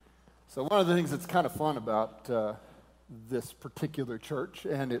So one of the things that's kind of fun about this particular church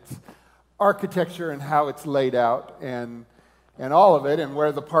and its architecture and how it's laid out and all of it and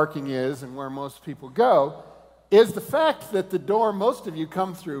where the parking is and where most people go is the fact that the door most of you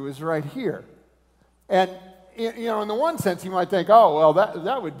come through is right here. And, you know, in the one sense you might think, oh, well,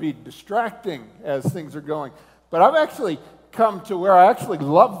 that would be distracting as things are going. But I've actually come to where I actually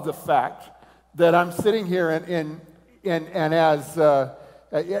love the fact that I'm sitting here and as...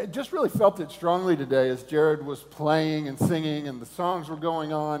 I just really felt it strongly today as Jared was playing and singing and the songs were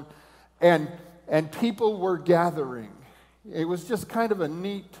going on and people were gathering. It was just kind of a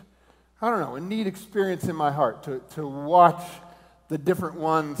neat experience in my heart to watch the different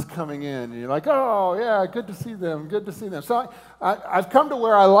ones coming in. And you're like, oh, yeah, good to see them, good to see them. So I've come to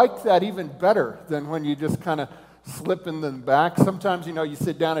where I like that even better than when you just kind of slip in the back. Sometimes, you know, you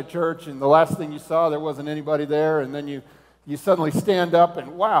sit down at church and the last thing you saw, there wasn't anybody there, and then you suddenly stand up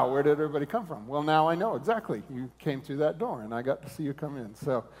and, wow, where did everybody come from? Well, now I know exactly. You came through that door, and I got to see you come in.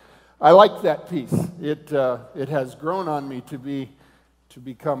 So I like that piece. It has grown on me to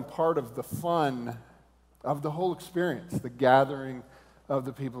become part of the fun of the whole experience, the gathering of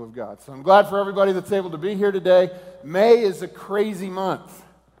the people of God. So I'm glad for everybody that's able to be here today. May is a crazy month.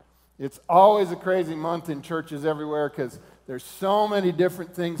 It's always a crazy month in churches everywhere because there's so many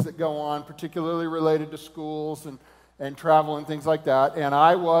different things that go on, particularly related to schools and travel and things like that. And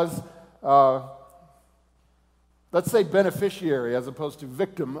I was, let's say, beneficiary as opposed to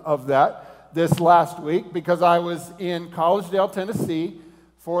victim of that this last week because I was in Collegedale, Tennessee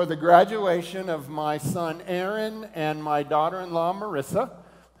for the graduation of my son Aaron and my daughter-in-law Marissa,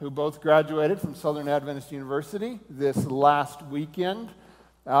 who both graduated from Southern Adventist University this last weekend.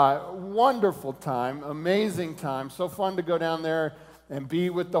 Wonderful time, amazing time, so fun to go down there and be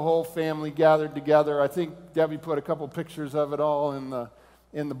with the whole family gathered together. I think Debbie put a couple pictures of it all in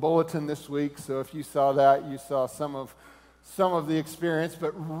the bulletin this week. So if you saw that, you saw some of the experience.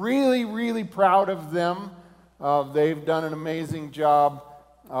 But really, really proud of them. They've done an amazing job.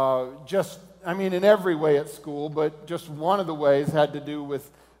 In every way at school, but just one of the ways had to do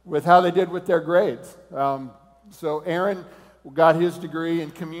with how they did with their grades. So Aaron got his degree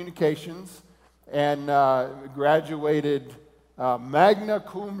in communications and graduated magna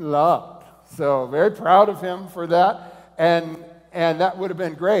cum laude. So very proud of him for that. And that would have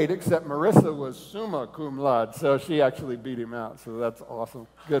been great, except Marissa was summa cum laude, so she actually beat him out. So that's awesome.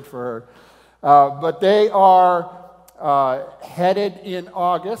 Good for her. But they are headed in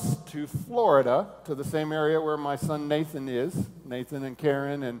August to Florida, to the same area where my son Nathan is. Nathan and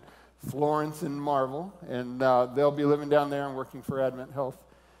Karen and Florence and Marvel. And they'll be living down there and working for Advent Health.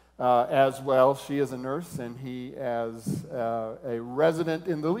 As well. She is a nurse, and he as a resident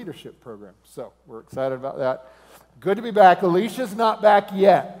in the leadership program. So we're excited about that. Good to be back. Alicia's not back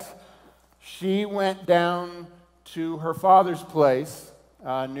yet. She went down to her father's place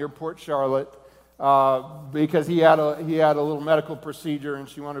near Port Charlotte because he had a little medical procedure, and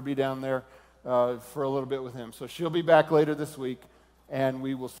she wanted to be down there for a little bit with him. So she'll be back later this week, and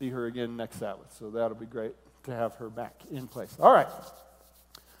we will see her again next Sabbath. So that'll be great to have her back in place. All right.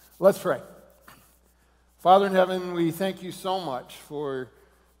 Let's pray. Father in heaven, we thank you so much for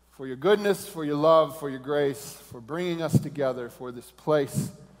your goodness, for your love, for your grace, for bringing us together, for this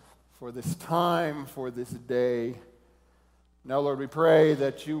place, for this time, for this day. Now, Lord, we pray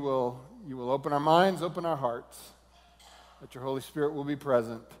that you will open our minds, open our hearts, that your Holy Spirit will be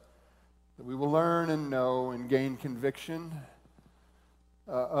present, that we will learn and know and gain conviction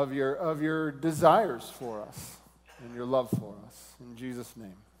of your desires for us and your love for us. In Jesus'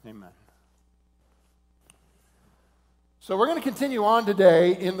 name. Amen. So we're going to continue on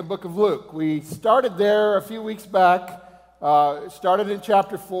today in the book of Luke. We started there a few weeks back, started in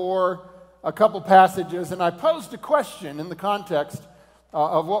chapter 4, a couple passages, and I posed a question in the context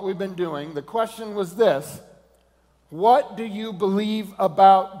of what we've been doing. The question was this: what do you believe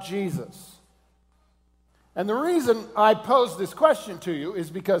about Jesus? And the reason I posed this question to you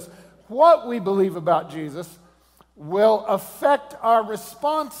is because what we believe about Jesus will affect our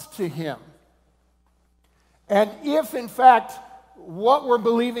response to him. And if, in fact, what we're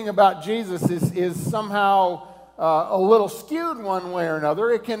believing about Jesus is somehow a little skewed one way or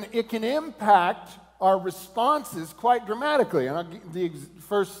another, it can impact our responses quite dramatically. And the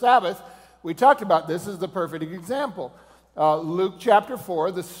first Sabbath, we talked about this as the perfect example. Luke chapter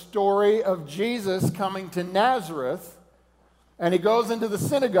 4, the story of Jesus coming to Nazareth. And he goes into the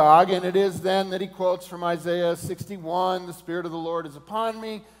synagogue, and it is then that he quotes from Isaiah 61, the Spirit of the Lord is upon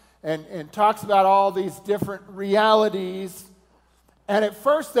me, and talks about all these different realities. And at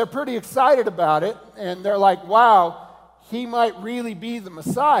first, they're pretty excited about it, and they're like, wow, he might really be the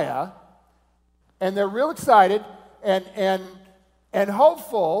Messiah. And they're real excited and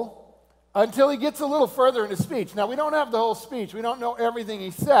hopeful until he gets a little further in his speech. Now, we don't have the whole speech. We don't know everything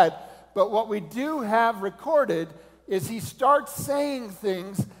he said. But what we do have recorded is he starts saying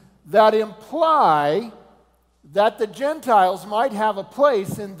things that imply that the Gentiles might have a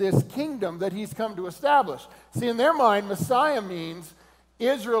place in this kingdom that he's come to establish. See, in their mind, Messiah means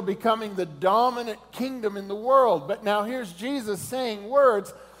Israel becoming the dominant kingdom in the world. But now here's Jesus saying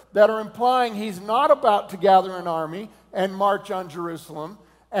words that are implying he's not about to gather an army and march on Jerusalem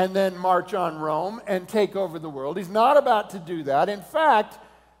and then march on Rome and take over the world. He's not about to do that. In fact,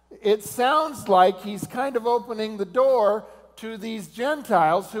 it sounds like he's kind of opening the door to these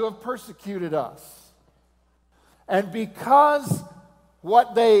Gentiles who have persecuted us. And because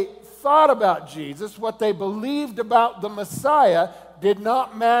what they thought about Jesus, what they believed about the Messiah, did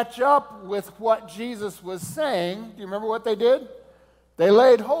not match up with what Jesus was saying, do you remember what they did? They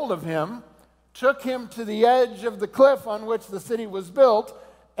laid hold of him, took him to the edge of the cliff on which the city was built,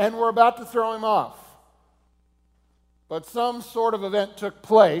 and were about to throw him off. But some sort of event took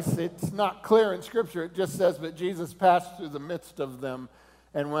place. It's not clear in Scripture. It just says that Jesus passed through the midst of them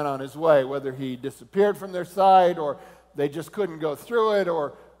and went on his way. Whether he disappeared from their side or they just couldn't go through it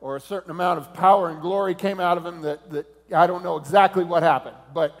or a certain amount of power and glory came out of him that I don't know exactly what happened.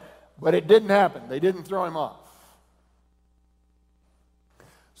 But it didn't happen. They didn't throw him off.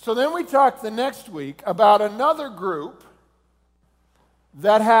 So then we talked the next week about another group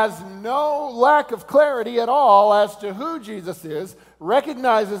that has no lack of clarity at all as to who Jesus is,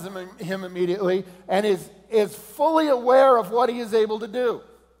 recognizes him immediately, and is fully aware of what he is able to do. Do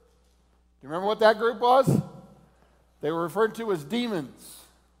you remember what that group was? They were referred to as demons.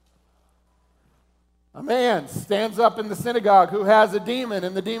 A man stands up in the synagogue who has a demon,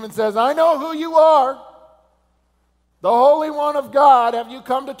 and the demon says, "I know who you are. The Holy One of God, have you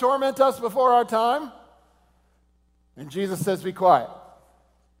come to torment us before our time?" And Jesus says, "Be quiet,"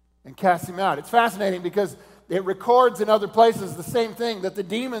 and casts him out. It's fascinating because it records in other places the same thing, that the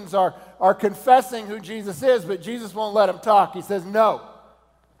demons are confessing who Jesus is, but Jesus won't let them talk. He says, "No."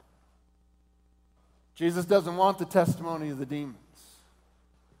 Jesus doesn't want the testimony of the demons.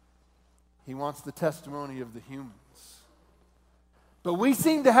 He wants the testimony of the humans. But we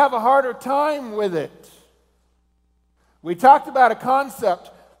seem to have a harder time with it. We talked about a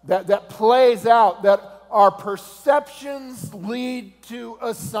concept that plays out, that our perceptions lead to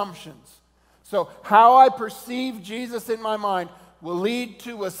assumptions. So how I perceive Jesus in my mind will lead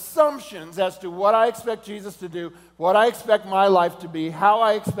to assumptions as to what I expect Jesus to do, what I expect my life to be, how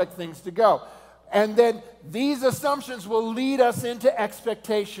I expect things to go. And then these assumptions will lead us into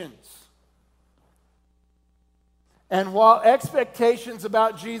expectations. And while expectations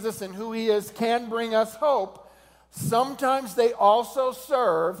about Jesus and who he is can bring us hope, sometimes they also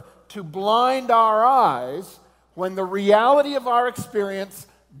serve to blind our eyes when the reality of our experience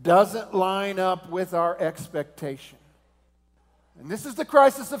doesn't line up with our expectation. And this is the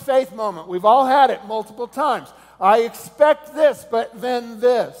crisis of faith moment. We've all had it multiple times. I expect this, but then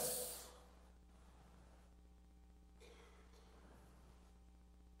this.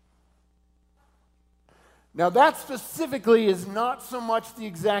 Now, that specifically is not so much the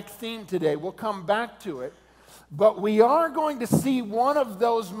exact theme today. We'll come back to it. But we are going to see one of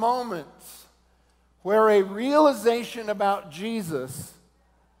those moments where a realization about Jesus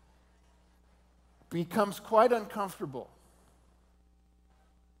becomes quite uncomfortable.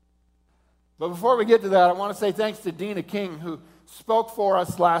 But before we get to that, I want to say thanks to Dina King, who spoke for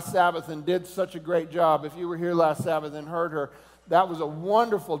us last Sabbath and did such a great job. If you were here last Sabbath and heard her, that was a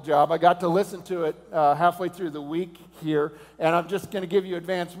wonderful job. I got to listen to it halfway through the week here, and I'm just going to give you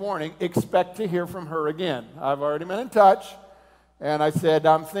advance warning. Expect to hear from her again. I've already been in touch, and I said,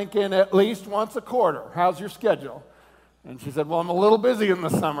 I'm thinking at least once a quarter. How's your schedule? And she said, well, I'm a little busy in the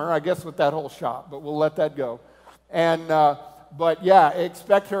summer, I guess with that whole shop, but we'll let that go. And but yeah,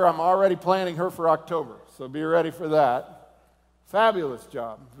 expect her. I'm already planning her for October, so be ready for that. Fabulous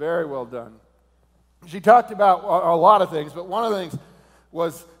job. Very well done. She talked about a lot of things, but one of the things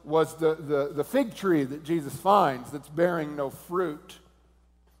was the fig tree that Jesus finds that's bearing no fruit.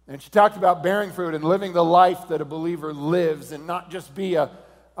 And she talked about bearing fruit and living the life that a believer lives and not just be a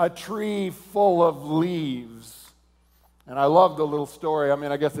tree full of leaves. And I love the little story. I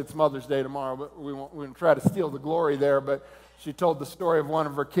mean, I guess it's Mother's Day tomorrow, but we won't try to steal the glory there. But she told the story of one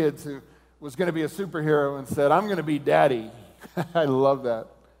of her kids who was going to be a superhero and said, I'm going to be daddy. I love that.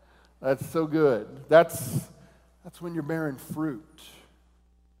 That's so good. That's when you're bearing fruit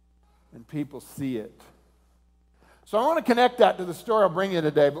and people see it. So I want to connect that to the story I'll bring you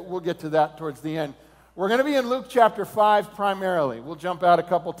today, but we'll get to that towards the end. We're going to be in Luke chapter 5 primarily. We'll jump out a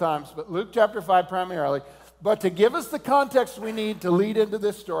couple times, but Luke chapter 5 primarily. But to give us the context we need to lead into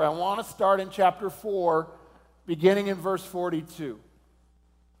this story, I want to start in chapter 4, beginning in verse 42.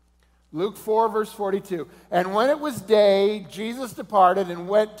 Luke 4, verse 42. And when it was day, Jesus departed and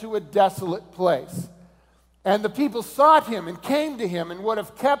went to a desolate place. And the people sought him and came to him and would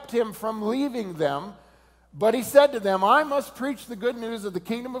have kept him from leaving them. But he said to them, I must preach the good news of the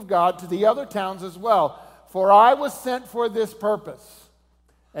kingdom of God to the other towns as well, for I was sent for this purpose.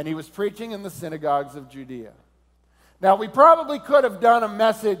 And he was preaching in the synagogues of Judea. Now, we probably could have done a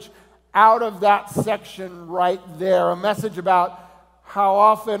message out of that section right there, a message about how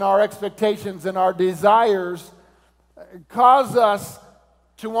often our expectations and our desires cause us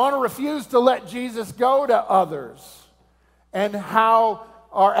to want to refuse to let Jesus go to others, and how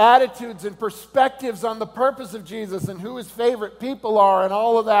our attitudes and perspectives on the purpose of Jesus and who his favorite people are and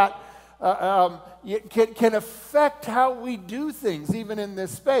all of that can affect how we do things, even in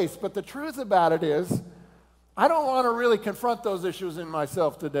this space. But the truth about it is, I don't want to really confront those issues in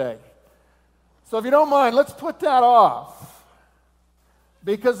myself today. So if you don't mind, let's put that off,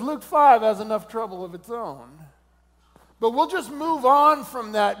 because Luke 5 has enough trouble of its own. But we'll just move on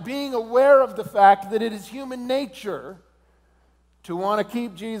from that, being aware of the fact that it is human nature to want to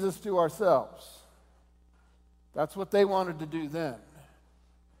keep Jesus to ourselves. That's what they wanted to do then.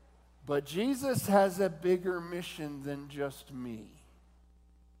 But Jesus has a bigger mission than just me.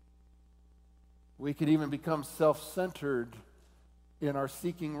 We could even become self-centered in our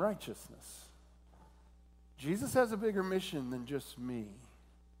seeking righteousness. Jesus has a bigger mission than just me.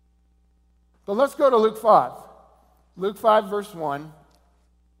 But let's go to Luke 5. Luke 5, verse 1.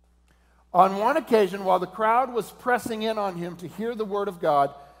 On one occasion, while the crowd was pressing in on him to hear the word of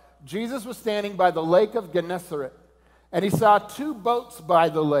God, Jesus was standing by the lake of Gennesaret, and he saw two boats by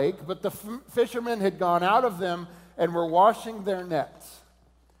the lake, but the fishermen had gone out of them and were washing their nets.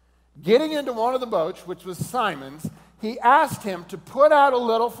 Getting into one of the boats, which was Simon's, he asked him to put out a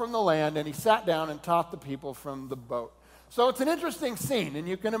little from the land, and he sat down and taught the people from the boat. So it's an interesting scene, and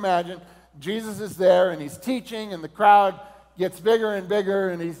you can imagine Jesus is there, and he's teaching, and the crowd gets bigger and bigger,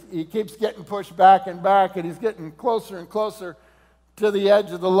 and he keeps getting pushed back, and he's getting closer and closer to the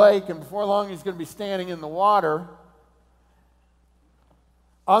edge of the lake, and before long he's going to be standing in the water.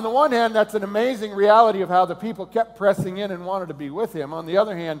 On the one hand, that's an amazing reality of how the people kept pressing in and wanted to be with him. On the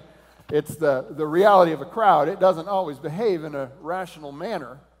other hand, it's the reality of a crowd. It doesn't always behave in a rational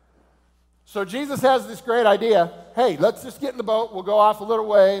manner. So Jesus has this great idea. Hey, let's just get in the boat. We'll go off a little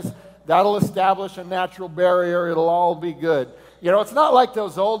ways. That'll establish a natural barrier. It'll all be good. You know, it's not like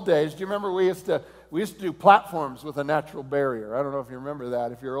those old days. Do you remember we used to do platforms with a natural barrier? I don't know if you remember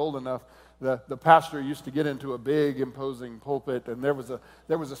that. If you're old enough, the pastor used to get into a big, imposing pulpit, and there was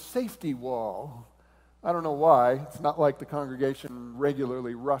a safety wall. I don't know why. It's not like the congregation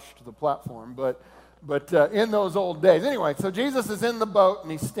regularly rushed to the platform, but in those old days. Anyway, so Jesus is in the boat,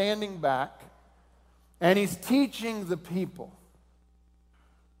 and he's standing back, and he's teaching the people.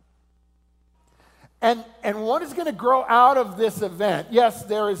 And what is going to grow out of this event? Yes,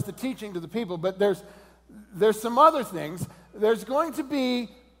 there is the teaching to the people, but there's some other things. There's going to be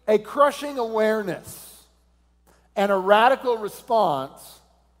a crushing awareness and a radical response,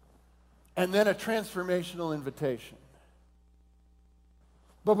 and then a transformational invitation.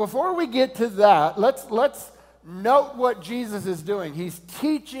 But before we get to that, let's note what Jesus is doing. He's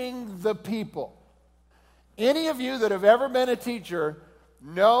teaching the people. Any of you that have ever been a teacher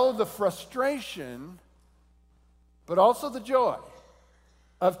know the frustration, but also the joy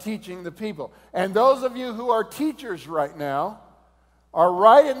of teaching the people. And those of you who are teachers right now are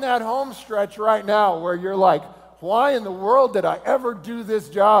right in that home stretch right now where you're like, why in the world did I ever do this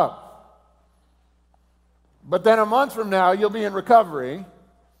job? But then a month from now, you'll be in recovery,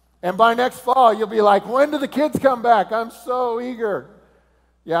 and by next fall, you'll be like, when do the kids come back? I'm so eager.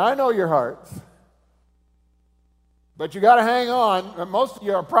 Yeah, I know your hearts. But you got to hang on. Most of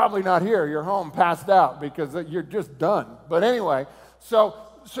you are probably not here. You're home passed out because you're just done. But anyway, so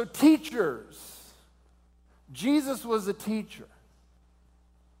teachers. Jesus was a teacher.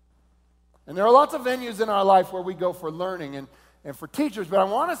 And there are lots of venues in our life where we go for learning and for teachers. But I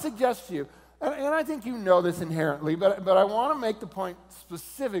want to suggest to you, and I think you know this inherently, but I want to make the point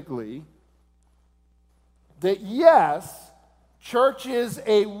specifically that yes, church is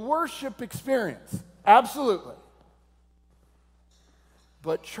a worship experience. Absolutely.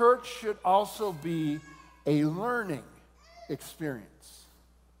 But church should also be a learning experience.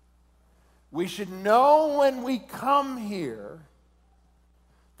 We should know when we come here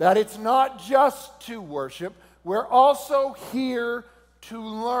that it's not just to worship. We're also here to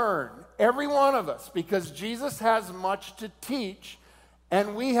learn, every one of us, because Jesus has much to teach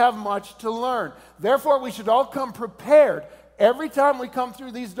and we have much to learn. Therefore, we should all come prepared. Every time we come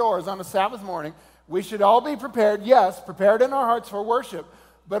through these doors on a Sabbath morning, we should all be prepared, yes, prepared in our hearts for worship,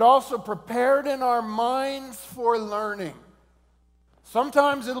 but also prepared in our minds for learning.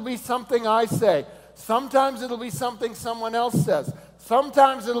 Sometimes it'll be something I say. Sometimes it'll be something someone else says.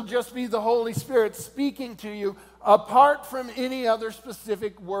 Sometimes it'll just be the Holy Spirit speaking to you apart from any other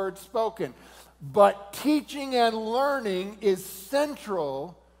specific word spoken. But teaching and learning is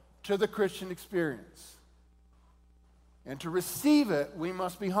central to the Christian experience. And to receive it, we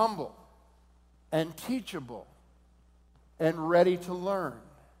must be humble and teachable and ready to learn.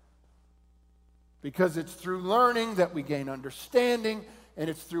 Because it's through learning that we gain understanding, and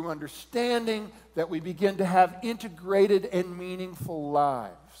it's through understanding that we begin to have integrated and meaningful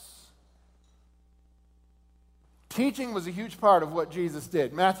lives. Teaching was a huge part of what Jesus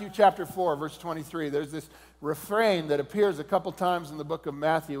did. Matthew chapter 4, verse 23, there's this refrain that appears a couple times in the book of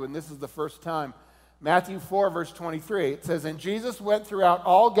Matthew, and this is the first time. Matthew 4, verse 23, it says, "And Jesus went throughout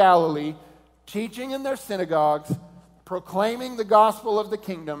all Galilee, teaching in their synagogues, proclaiming the gospel of the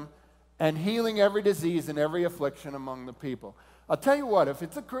kingdom, and healing every disease and every affliction among the people." I'll tell you what,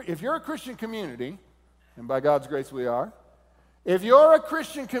 if you're a Christian community, and by God's grace we are, if you're a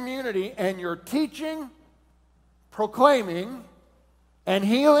Christian community and you're teaching, proclaiming, and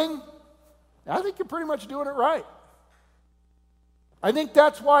healing, I think you're pretty much doing it right. I think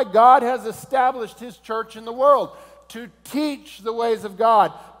that's why God has established His church in the world, to teach the ways of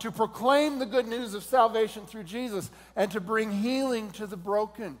God, to proclaim the good news of salvation through Jesus, and to bring healing to the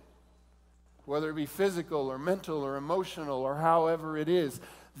broken, whether it be physical or mental or emotional or however it is.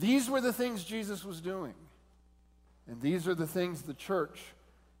 These were the things Jesus was doing. And these are the things the church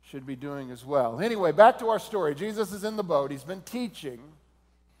should be doing as well. Anyway, back to our story. Jesus is in the boat. He's been teaching.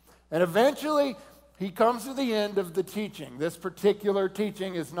 And eventually, he comes to the end of the teaching. This particular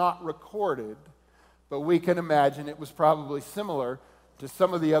teaching is not recorded, but we can imagine it was probably similar to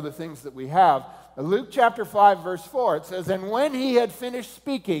some of the other things that we have. Luke chapter 5, verse 4, it says, "And when he had finished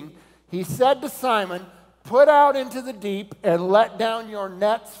speaking, he said to Simon, 'Put out into the deep and let down your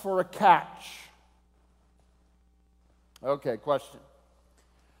nets for a catch.'" Okay, question.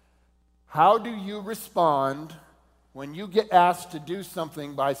 How do you respond when you get asked to do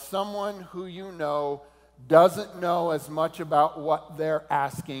something by someone who you know doesn't know as much about what they're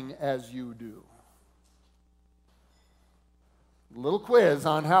asking as you do? A little quiz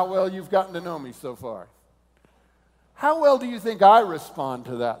on how well you've gotten to know me so far. How well do you think I respond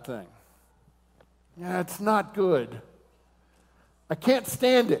to that thing? Yeah, it's not good. I can't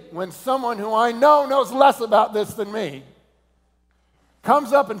stand it when someone who I know knows less about this than me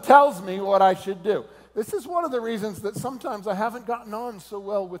comes up and tells me what I should do. This is one of the reasons that sometimes I haven't gotten on so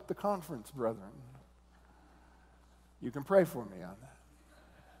well with the conference, brethren. You can pray for me on that.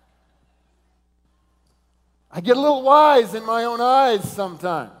 I get a little wise in my own eyes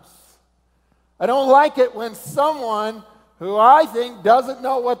sometimes. I don't like it when someone who I think doesn't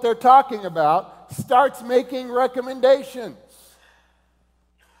know what they're talking about starts making recommendations.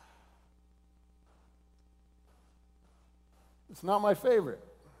 It's not my favorite.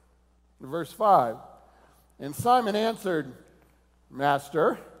 Verse 5, "And Simon answered,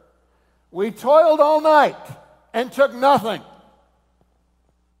 'Master, we toiled all night and took nothing.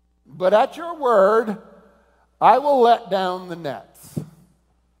 But at your word, I will let down the nets.'"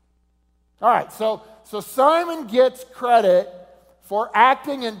 All right, so Simon gets credit for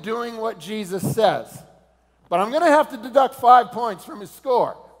acting and doing what Jesus says. But I'm going to have to deduct 5 points from his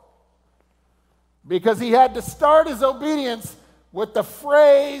score, because he had to start his obedience with the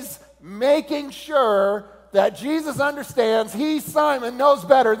phrase, making sure that Jesus understands he, Simon, knows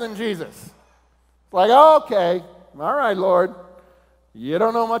better than Jesus. It's like, okay, all right, Lord, you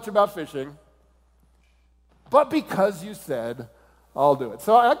don't know much about fishing, but because you said, I'll do it.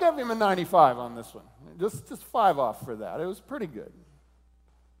 So I gave him a 95 on this one. Just 5 off for that. It was pretty good.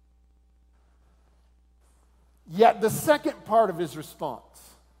 Yet the second part of his response,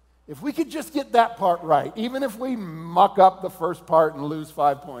 if we could just get that part right, even if we muck up the first part and lose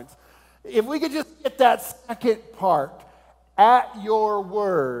 5 points, if we could just get that second part, "At your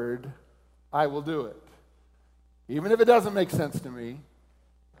word, I will do it." Even if it doesn't make sense to me,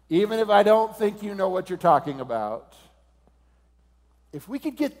 even if I don't think you know what you're talking about, if we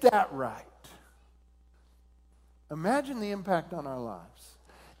could get that right, imagine the impact on our lives.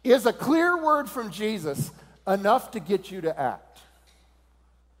 Is a clear word from Jesus enough to get you to act?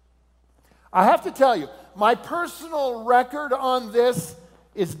 I have to tell you, my personal record on this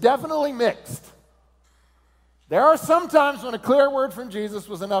is definitely mixed. There are some times when a clear word from Jesus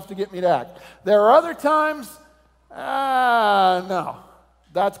was enough to get me to act. There are other times, no,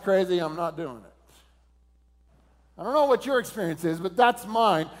 that's crazy, I'm not doing it. I don't know what your experience is, but that's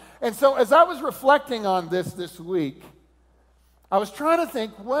mine. And so as I was reflecting on this week, I was trying to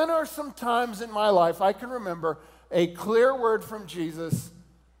think, when are some times in my life I can remember a clear word from Jesus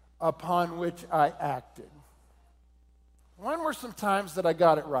upon which I acted? When were some times that I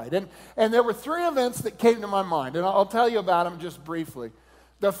got it right? And there were three events that came to my mind, and I'll tell you about them just briefly.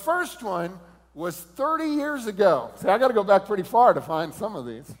 The first one was 30 years ago. See, I got to go back pretty far to find some of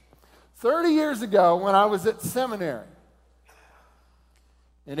these. 30 years ago when I was at seminary.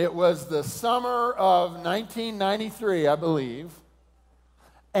 And it was the summer of 1993, I believe.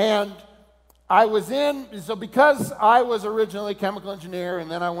 And I was so because I was originally a chemical engineer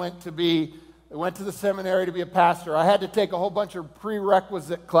and then I went to the seminary to be a pastor, I had to take a whole bunch of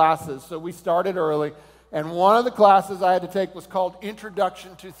prerequisite classes. So we started early. And one of the classes I had to take was called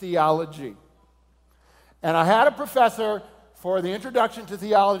Introduction to Theology. And I had a professor for the Introduction to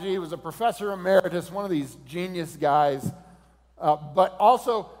Theology. He was a professor emeritus, one of these genius guys, but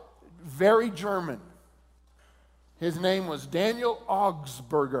also very German. His name was Daniel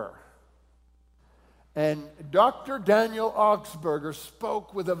Augsburger. And Dr. Daniel Augsburger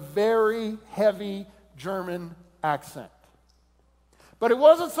spoke with a very heavy German accent. But it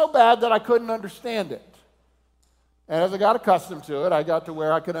wasn't so bad that I couldn't understand it. And as I got accustomed to it, I got to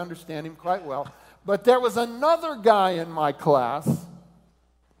where I could understand him quite well. But there was another guy in my class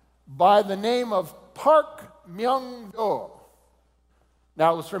by the name of Park Myung-do.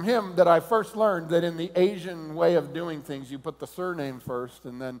 Now, it was from him that I first learned that in the Asian way of doing things, you put the surname first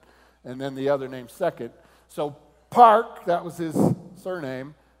and then the other name second. So Park, that was his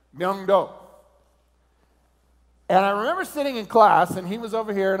surname, Myung-do. And I remember sitting in class, and he was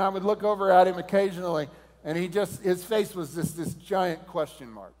over here, and I would look over at him occasionally, and his face was this giant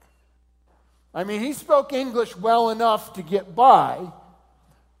question mark. I mean, he spoke English well enough to get by,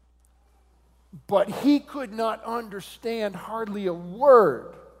 but he could not understand hardly a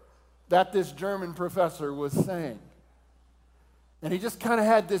word that this German professor was saying. And he just kind of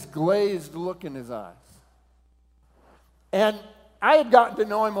had this glazed look in his eyes. And I had gotten to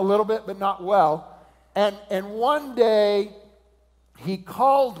know him a little bit, but not well. And one day, he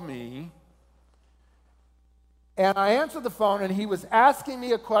called me, and I answered the phone, and he was asking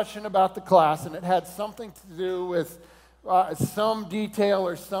me a question about the class, and it had something to do with some detail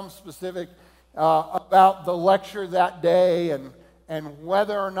or some specific about the lecture that day, and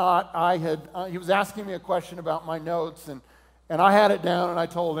whether or not he was asking me a question about my notes, and I had it down, and I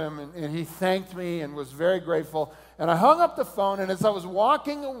told him, and he thanked me and was very grateful. And I hung up the phone, and as I was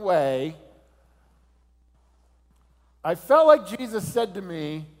walking away, I felt like Jesus said to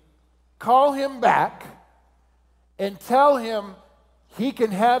me, call him back and tell him he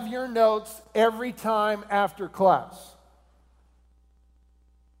can have your notes every time after class.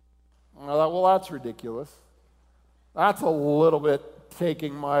 I thought, well, that's ridiculous. That's a little bit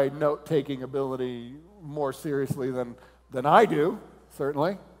taking my note-taking ability more seriously than I do,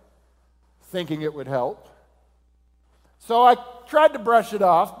 certainly, thinking it would help. So I tried to brush it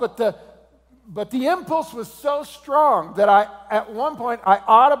off, but the impulse was so strong that at one point, I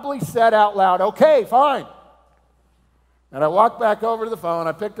audibly said out loud, okay, fine. And I walked back over to the phone,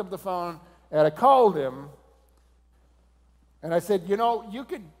 I picked up the phone, and I called him, and I said, you know,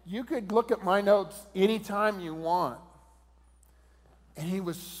 you could look at my notes anytime you want. And he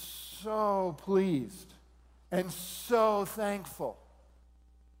was so pleased and so thankful.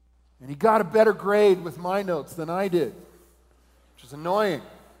 And he got a better grade with my notes than I did, which is annoying.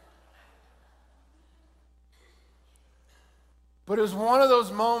 But it was one of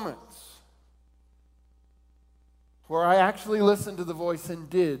those moments where I actually listened to the voice and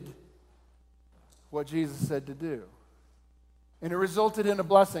did what Jesus said to do. And it resulted in a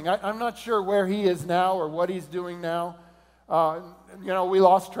blessing. I'm not sure where he is now or what he's doing now. We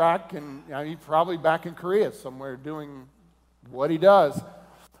lost track, and he's probably back in Korea somewhere doing what he does.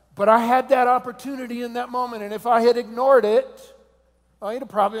 But I had that opportunity in that moment, and if I had ignored it, he'd have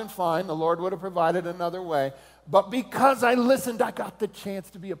probably been fine. The Lord would have provided another way. But because I listened, I got the chance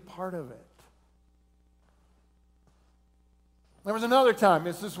to be a part of it. There was another time.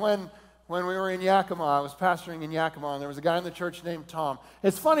 This is when we were in Yakima. I was pastoring in Yakima, and there was a guy in the church named Tom.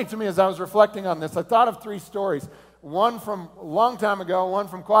 It's funny to me as I was reflecting on this, I thought of three stories. One from a long time ago, one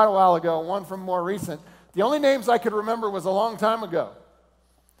from quite a while ago, one from more recent. The only names I could remember was a long time ago.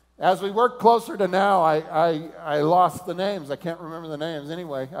 As we worked closer to now, I lost the names. I can't remember the names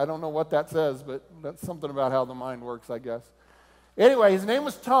anyway. I don't know what that says, but that's something about how the mind works, I guess. Anyway, his name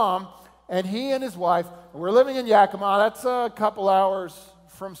was Tom, and he and his wife, we're living in Yakima, that's a couple hours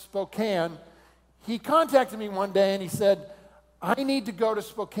from Spokane. He contacted me one day and he said, I need to go to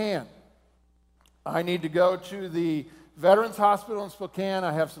Spokane. I need to go to the Veterans Hospital in Spokane.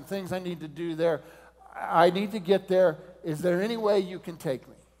 I have some things I need to do there. I need to get there. Is there any way you can take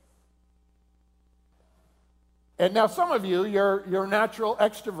me? And now some of you, you're natural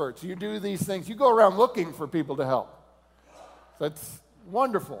extroverts. You do these things. You go around looking for people to help. That's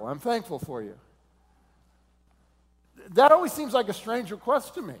wonderful. I'm thankful for you. That always seems like a strange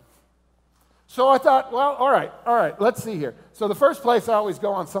request to me. So I thought, well, all right, let's see here. So the first place I always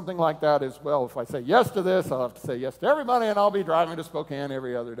go on something like that is, well, if I say yes to this, I'll have to say yes to everybody, and I'll be driving to Spokane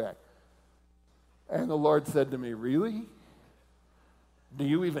every other day. And the Lord said to me, really? Do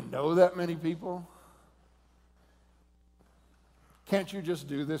you even know that many people? Can't you just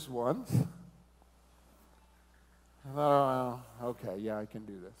do this once? I thought, oh, okay, yeah, I can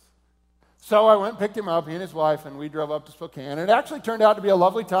do this. So I went and picked him up, he and his wife, and we drove up to Spokane. And it actually turned out to be a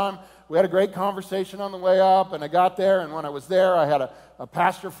lovely time. We had a great conversation on the way up, and I got there, and when I was there, I had a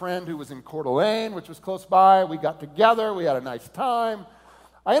pastor friend who was in Coeur d'Alene, which was close by. We got together. We had a nice time.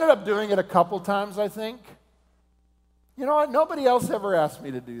 I ended up doing it a couple times, I think. You know what? Nobody else ever asked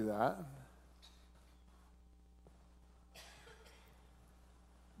me to do that.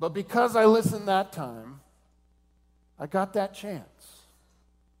 But because I listened that time, I got that chance.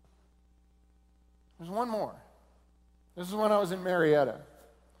 There's one more. This is when I was in Marietta.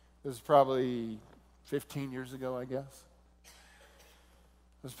 This is probably 15 years ago, I guess. I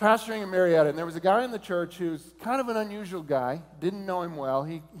was pastoring in Marietta, and there was a guy in the church who's kind of an unusual guy. Didn't know him well.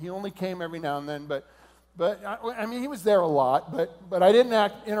 He only came every now and then, but I mean, he was there a lot, but I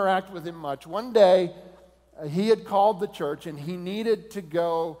didn't interact with him much. One day, he had called the church, and he needed to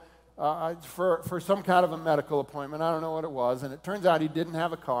go for some kind of a medical appointment. I don't know what it was, and it turns out he didn't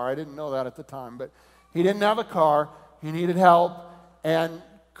have a car. I didn't know that at the time, but he didn't have a car. He needed help, and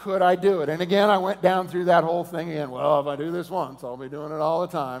could I do it? And again, I went down through that whole thing again. Well, if I do this once, I'll be doing it all the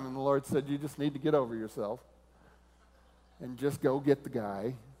time. And the Lord said, you just need to get over yourself and just go get the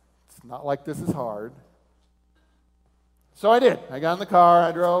guy. It's not like this is hard. So I did. I got in the car,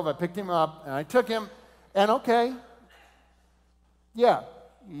 I drove, I picked him up, and I took him, and okay, yeah,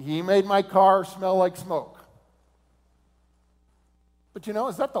 he made my car smell like smoke. But you know,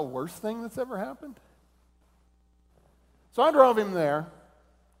 is that the worst thing that's ever happened? So I drove him there.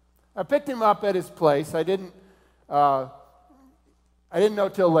 I picked him up at his place. I didn't know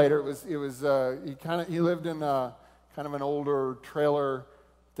till later. He lived in kind of an older trailer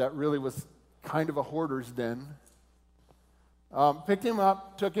that really was kind of a hoarder's den. Picked him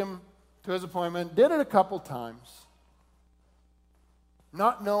up, took him to his appointment, did it a couple times,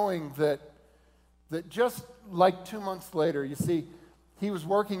 not knowing that just like 2 months later, you see, he was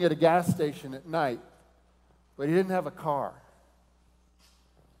working at a gas station at night, but he didn't have a car.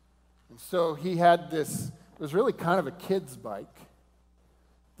 And so he had this, it was really kind of a kid's bike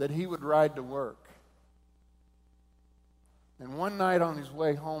that he would ride to work. And one night on his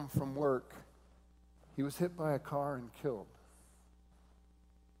way home from work, he was hit by a car and killed.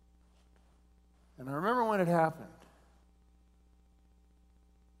 And I remember when it happened,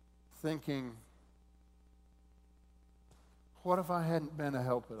 thinking, what if I hadn't been a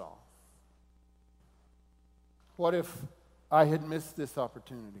help at all? What if I had missed this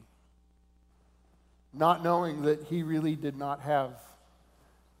opportunity? Not knowing that he really did not have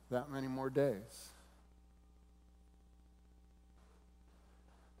that many more days.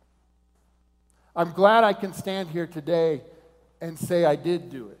 I'm glad I can stand here today and say I did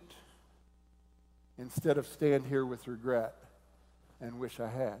do it, instead of stand here with regret and wish I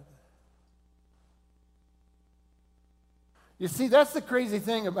had. You see, that's the crazy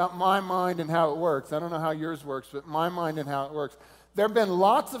thing about my mind and how it works. I don't know how yours works, but my mind and how it works. There have been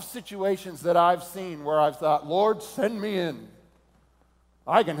lots of situations that I've seen where I've thought, Lord, send me in.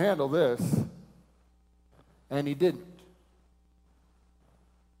 I can handle this. And he didn't.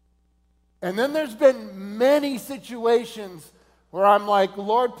 And then there's been many situations where I'm like,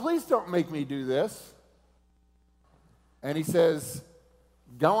 Lord, please don't make me do this. And he says,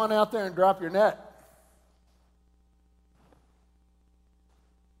 go on out there and drop your net.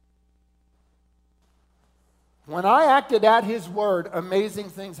 When I acted at his word, amazing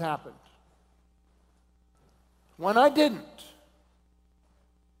things happened. When I didn't,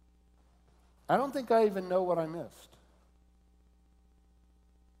 I don't think I even know what I missed.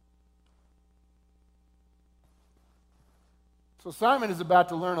 So Simon is about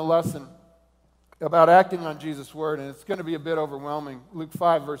to learn a lesson about acting on Jesus' word, and it's going to be a bit overwhelming. Luke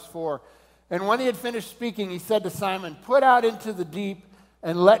 5, verse 4. And when he had finished speaking, he said to Simon, put out into the deep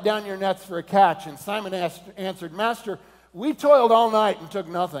and let down your nets for a catch. And Simon answered, Master, we toiled all night and took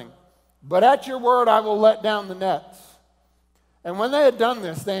nothing, but at your word I will let down the nets. And when they had done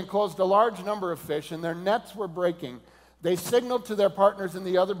this, they enclosed a large number of fish, and their nets were breaking. They signaled to their partners in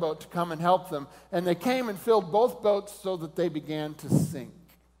the other boat to come and help them, and they came and filled both boats so that they began to sink.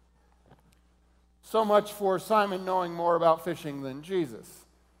 So much for Simon knowing more about fishing than Jesus.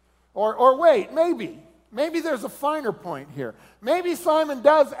 Or wait, maybe there's a finer point here. Maybe Simon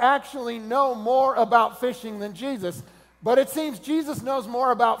does actually know more about fishing than Jesus, but it seems Jesus knows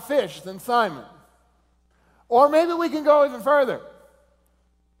more about fish than Simon. Or maybe we can go even further.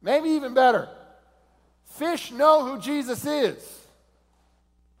 Maybe even better. Fish know who Jesus is,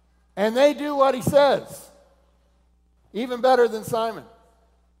 and they do what he says, even better than Simon.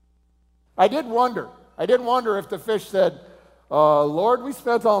 I did wonder if the fish said, Lord, we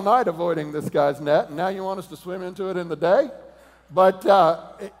spent all night avoiding this guy's net, and now you want us to swim into it in the day? But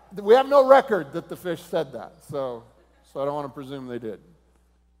we have no record that the fish said that, so I don't want to presume they did.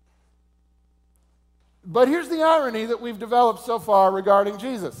 But here's the irony that we've developed so far regarding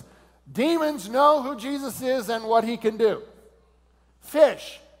Jesus. Demons know who Jesus is and what he can do.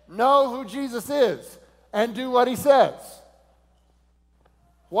 Fish know who Jesus is and do what he says.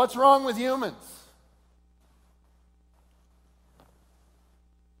 What's wrong with humans?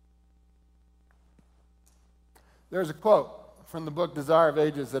 There's a quote from the book Desire of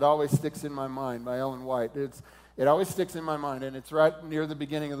Ages that always sticks in my mind by Ellen White. It always sticks in my mind, and it's right near the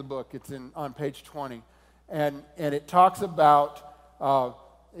beginning of the book. It's on page 20. And it talks about,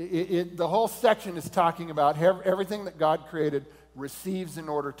 the whole section is talking about everything that God created receives in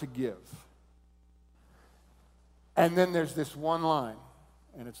order to give. And then there's this one line,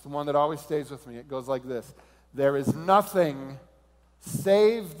 and it's the one that always stays with me. It goes like this: there is nothing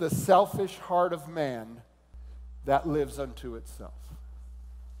save the selfish heart of man that lives unto itself.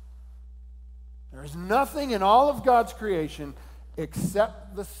 There is nothing in all of God's creation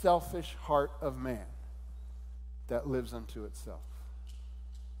except the selfish heart of man that lives unto itself.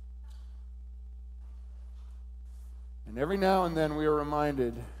 And every now and then we are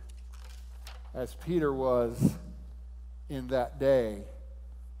reminded, as Peter was in that day,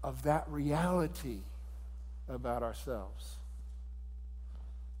 of that reality about ourselves.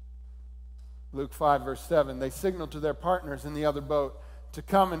 Luke 5, verse 7, they signaled to their partners in the other boat to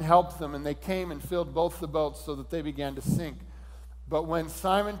come and help them, and they came and filled both the boats so that they began to sink. But when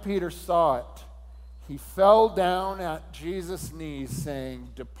Simon Peter saw it, he fell down at Jesus' knees,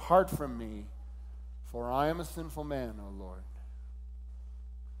 saying, Depart from me, for I am a sinful man, O Lord.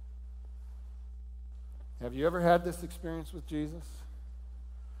 Have you ever had this experience with Jesus?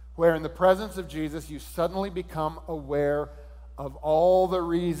 Where in the presence of Jesus, you suddenly become aware of all the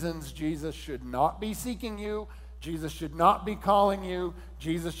reasons Jesus should not be seeking you, Jesus should not be calling you,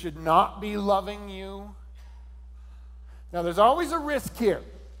 Jesus should not be loving you. Now, there's always a risk here.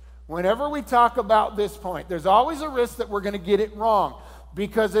 Whenever we talk about this point, there's always a risk that we're going to get it wrong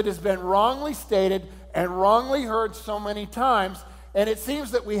because it has been wrongly stated and wrongly heard so many times. And it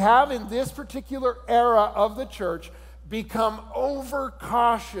seems that we have, in this particular era of the church, become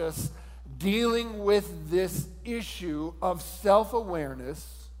overcautious dealing with this issue of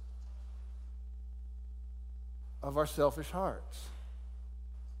self-awareness of our selfish hearts.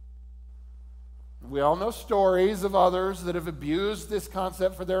 We all know stories of others that have abused this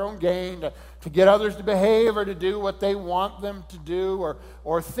concept for their own gain, to get others to behave or to do what they want them to do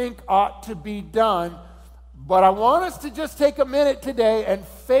or think ought to be done. But I want us to just take a minute today and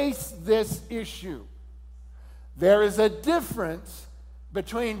face this issue. There is a difference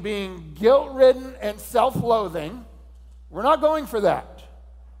between being guilt-ridden and self-loathing. We're not going for that.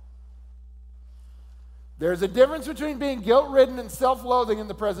 There's a difference between being guilt-ridden and self-loathing in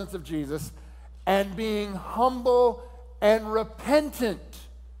the presence of Jesus and being humble and repentant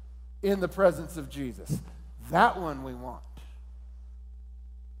in the presence of Jesus. That one we want.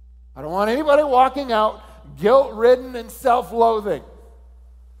 I don't want anybody walking out guilt-ridden and self-loathing.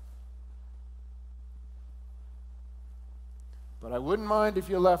 But I wouldn't mind if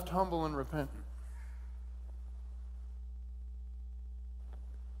you left humble and repentant.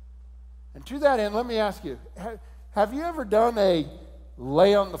 And to that end, let me ask you, have you ever done a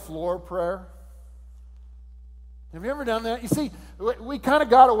lay on the floor prayer? Have you ever done that? You see, we kind of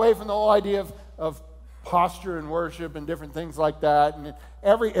got away from the whole idea of posture and worship and different things like that. And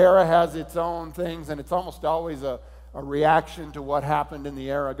every era has its own things, and it's almost always a reaction to what happened in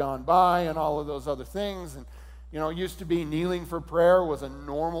the era gone by and all of those other things. And, you know, it used to be kneeling for prayer was a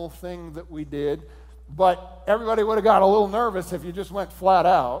normal thing that we did. But everybody would have got a little nervous if you just went flat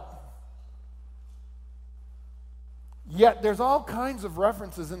out. Yet there's all kinds of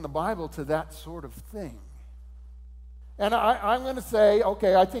references in the Bible to that sort of thing. And I'm going to say,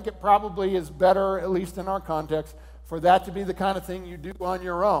 okay, I think it probably is better, at least in our context, for that to be the kind of thing you do on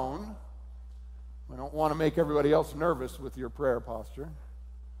your own. I don't want to make everybody else nervous with your prayer posture.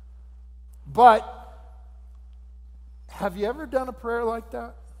 But have you ever done a prayer like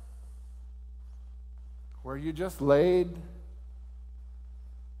that? Where you just laid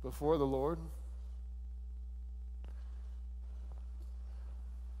before the Lord?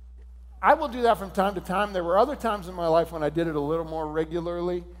 I will do that from time to time. There were other times in my life when I did it a little more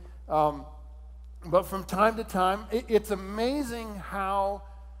regularly. But from time to time, it's amazing how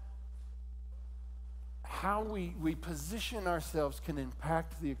we position ourselves can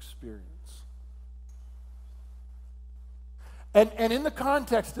impact the experience. And in the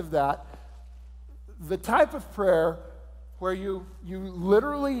context of that, the type of prayer where you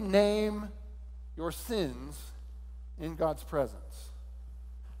literally name your sins in God's presence.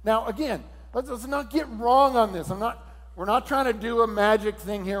 Now, again, let's not get wrong on this. We're not trying to do a magic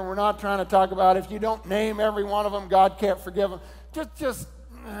thing here. We're not trying to talk about if you don't name every one of them, God can't forgive them.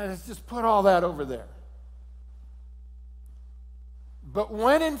 Just put all that over there. But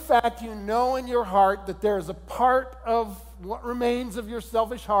when, in fact, you know in your heart that there is a part of what remains of your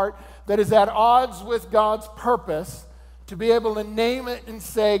selfish heart that is at odds with God's purpose, to be able to name it and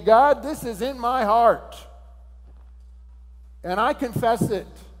say, God, this is in my heart. And I confess it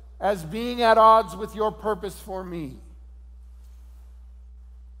as being at odds with your purpose for me.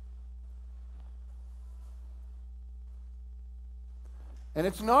 And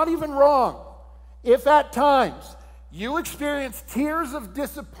it's not even wrong if at times you experience tears of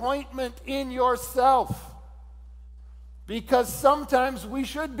disappointment in yourself, because sometimes we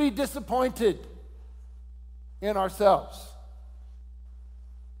should be disappointed in ourselves.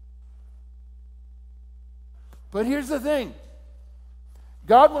 But here's the thing.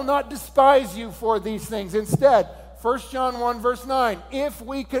 God will not despise you for these things. Instead, 1 John 1 verse 9, if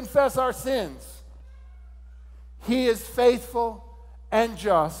we confess our sins, He is faithful and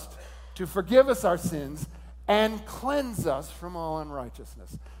just to forgive us our sins and cleanse us from all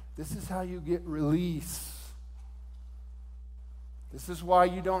unrighteousness. This is how you get release. This is why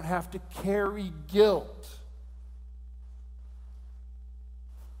you don't have to carry guilt.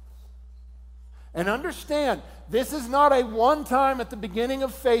 And understand, this is not a one-time at the beginning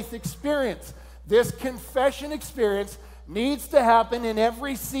of faith experience. This confession experience needs to happen in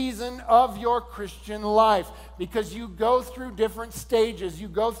every season of your Christian life, because you go through different stages, you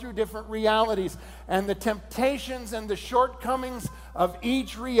go through different realities, and the temptations and the shortcomings of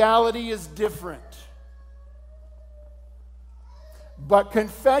each reality is different. But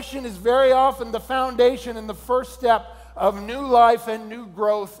confession is very often the foundation and the first step of new life and new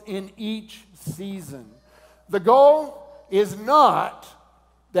growth in each season. The goal is not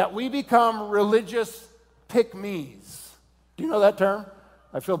that we become religious pick-me's. Do you know that term?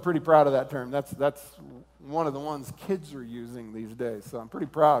 I feel pretty proud of that term. That's one of the ones kids are using these days, so I'm pretty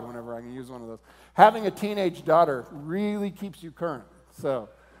proud whenever I can use one of those. Having a teenage daughter really keeps you current. So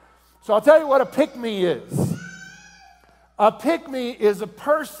I'll tell you what a pick-me is. A pick-me is a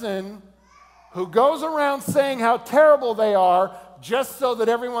person who goes around saying how terrible they are just so that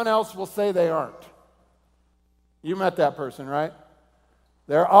everyone else will say they aren't. You met that person, right?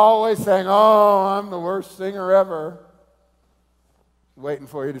 They're always saying, oh, I'm the worst singer ever. Waiting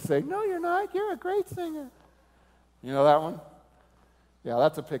for you to say, no, you're not. You're a great singer. You know that one? Yeah,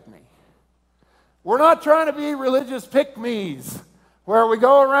 that's a pick-me. We're not trying to be religious pick-me's where we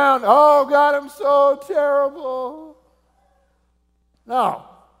go around, oh, God, I'm so terrible. No.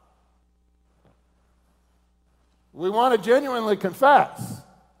 We want to genuinely confess.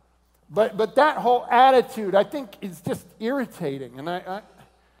 But that whole attitude, I think, is just irritating. And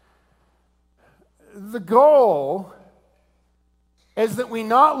the goal is that we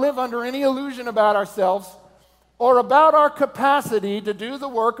not live under any illusion about ourselves or about our capacity to do the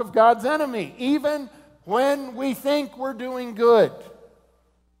work of God's enemy, even when we think we're doing good. Do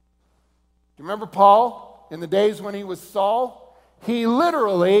you remember Paul in the days when he was Saul? He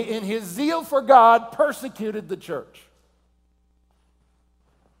literally, in his zeal for God, persecuted the church.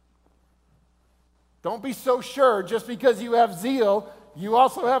 Don't be so sure just because you have zeal, you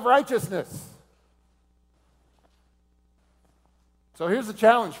also have righteousness. So here's the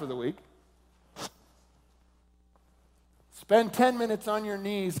challenge for the week. Spend 10 minutes on your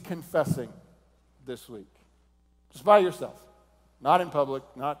knees confessing this week. Just by yourself. Not in public,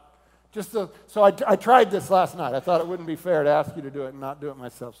 not just so I tried this last night. I thought it wouldn't be fair to ask you to do it and not do it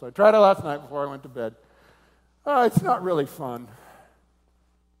myself. So I tried it last night before I went to bed. It's not really fun.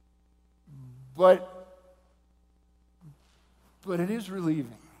 But but it is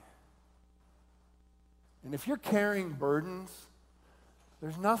relieving. And if you're carrying burdens,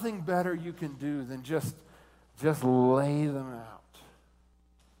 there's nothing better you can do than just lay them out.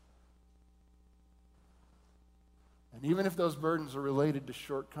 And even if those burdens are related to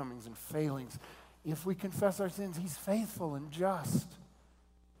shortcomings and failings, if we confess our sins, He's faithful and just.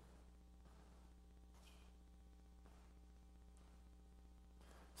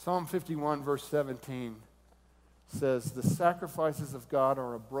 Psalm 51, verse 17 says, "The sacrifices of God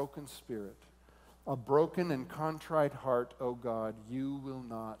are a broken spirit. A broken and contrite heart, O God, you will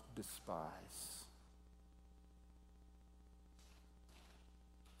not despise."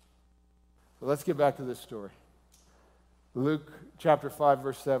 So let's get back to this story. Luke chapter 5,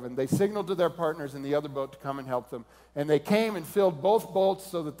 verse 7. "They signaled to their partners in the other boat to come and help them. And they came and filled both boats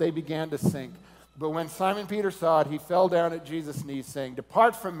so that they began to sink. But when Simon Peter saw it, he fell down at Jesus' knees, saying,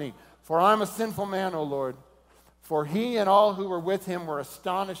 'Depart from me, for I am a sinful man, O Lord.' For he and all who were with him were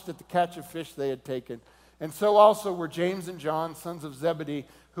astonished at the catch of fish they had taken. And so also were James and John, sons of Zebedee,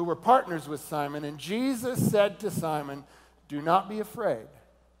 who were partners with Simon. And Jesus said to Simon, 'Do not be afraid.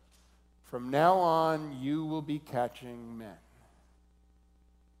 From now on, you will be catching men.'"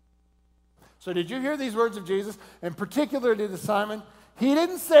 So did you hear these words of Jesus? And particularly to Simon, He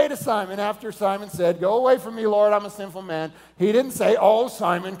didn't say to Simon, after Simon said, "Go away from me, Lord, I'm a sinful man." He didn't say, "Oh,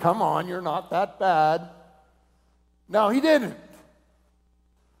 Simon, come on, you're not that bad." No, He didn't.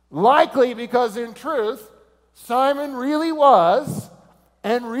 Likely because in truth, Simon really was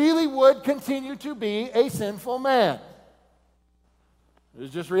and really would continue to be a sinful man. It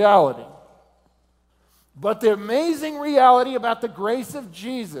was just reality. But the amazing reality about the grace of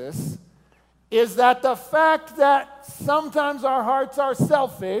Jesus is that the fact that sometimes our hearts are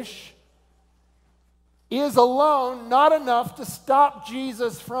selfish is alone not enough to stop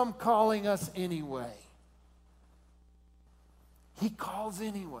Jesus from calling us anyway. He calls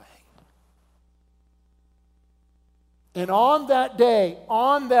anyway. And on that day,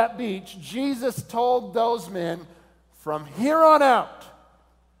 on that beach, Jesus told those men, "From here on out,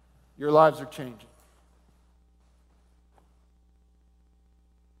 your lives are changing."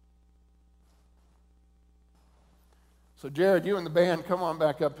 So Jared, you and the band, come on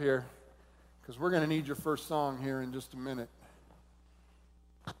back up here, because we're going to need your first song here in just a minute.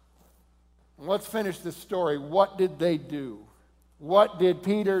 And let's finish this story. What did they do? What did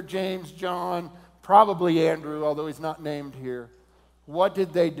Peter, James, John, probably Andrew, although he's not named here, what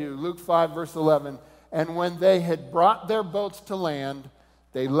did they do? Luke 5, verse 11. "And when they had brought their boats to land,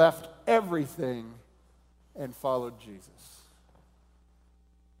 they left everything and followed Jesus."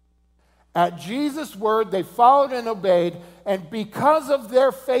 At Jesus' word, they followed and obeyed, and because of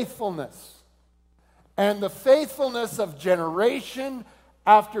their faithfulness and the faithfulness of generation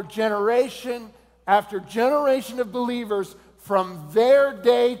after generation after generation of believers from their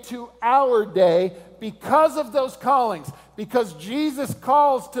day to our day, because of those callings, because Jesus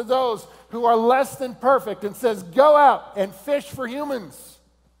calls to those who are less than perfect and says, "Go out and fish for humans.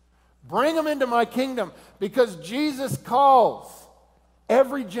 Bring them into my kingdom," because Jesus calls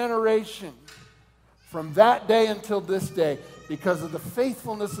every generation from that day until this day, because of the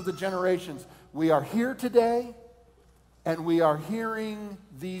faithfulness of the generations, we are here today and we are hearing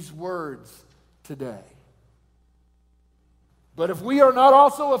these words today. But if we are not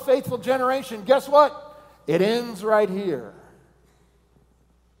also a faithful generation, guess what? It ends right here.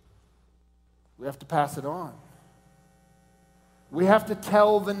 We have to pass it on. We have to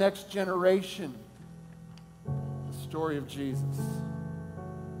tell the next generation the story of Jesus.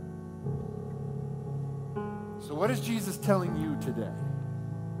 So what is Jesus telling you today?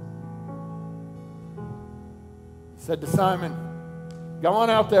 He said to Simon, "Go on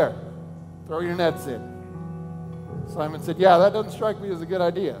out there, throw your nets in." Simon said, "Yeah, that doesn't strike me as a good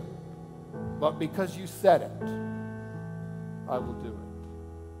idea. But because you said it, I will do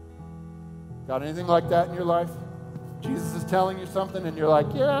it." Got anything like that in your life? Jesus is telling you something and you're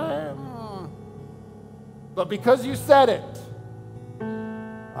like, "Yeah, but because you said it,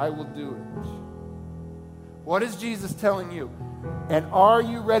 I will do it." What is Jesus telling you? And are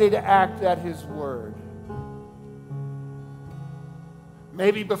you ready to act at His word?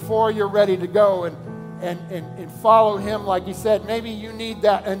 Maybe before you're ready to go and follow Him like He said, maybe you need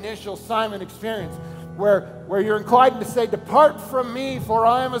that initial Simon experience where you're inclined to say, "Depart from me, for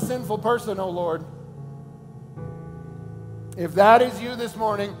I am a sinful person, O Lord." If that is you this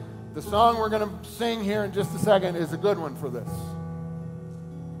morning, the song we're going to sing here in just a second is a good one for this.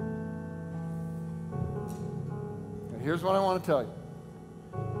 And here's what I want to tell you.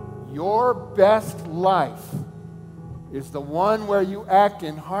 Your best life is the one where you act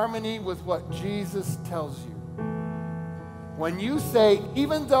in harmony with what Jesus tells you. When you say,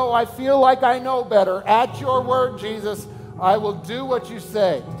 even though I feel like I know better, at your word, Jesus, I will do what you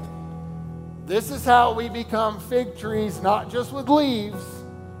say. This is how we become fig trees, not just with leaves,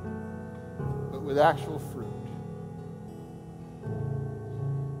 but with actual fruit.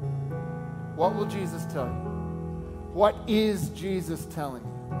 What will Jesus tell you? What is Jesus telling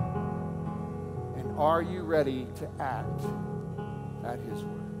you? And are you ready to act at his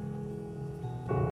word?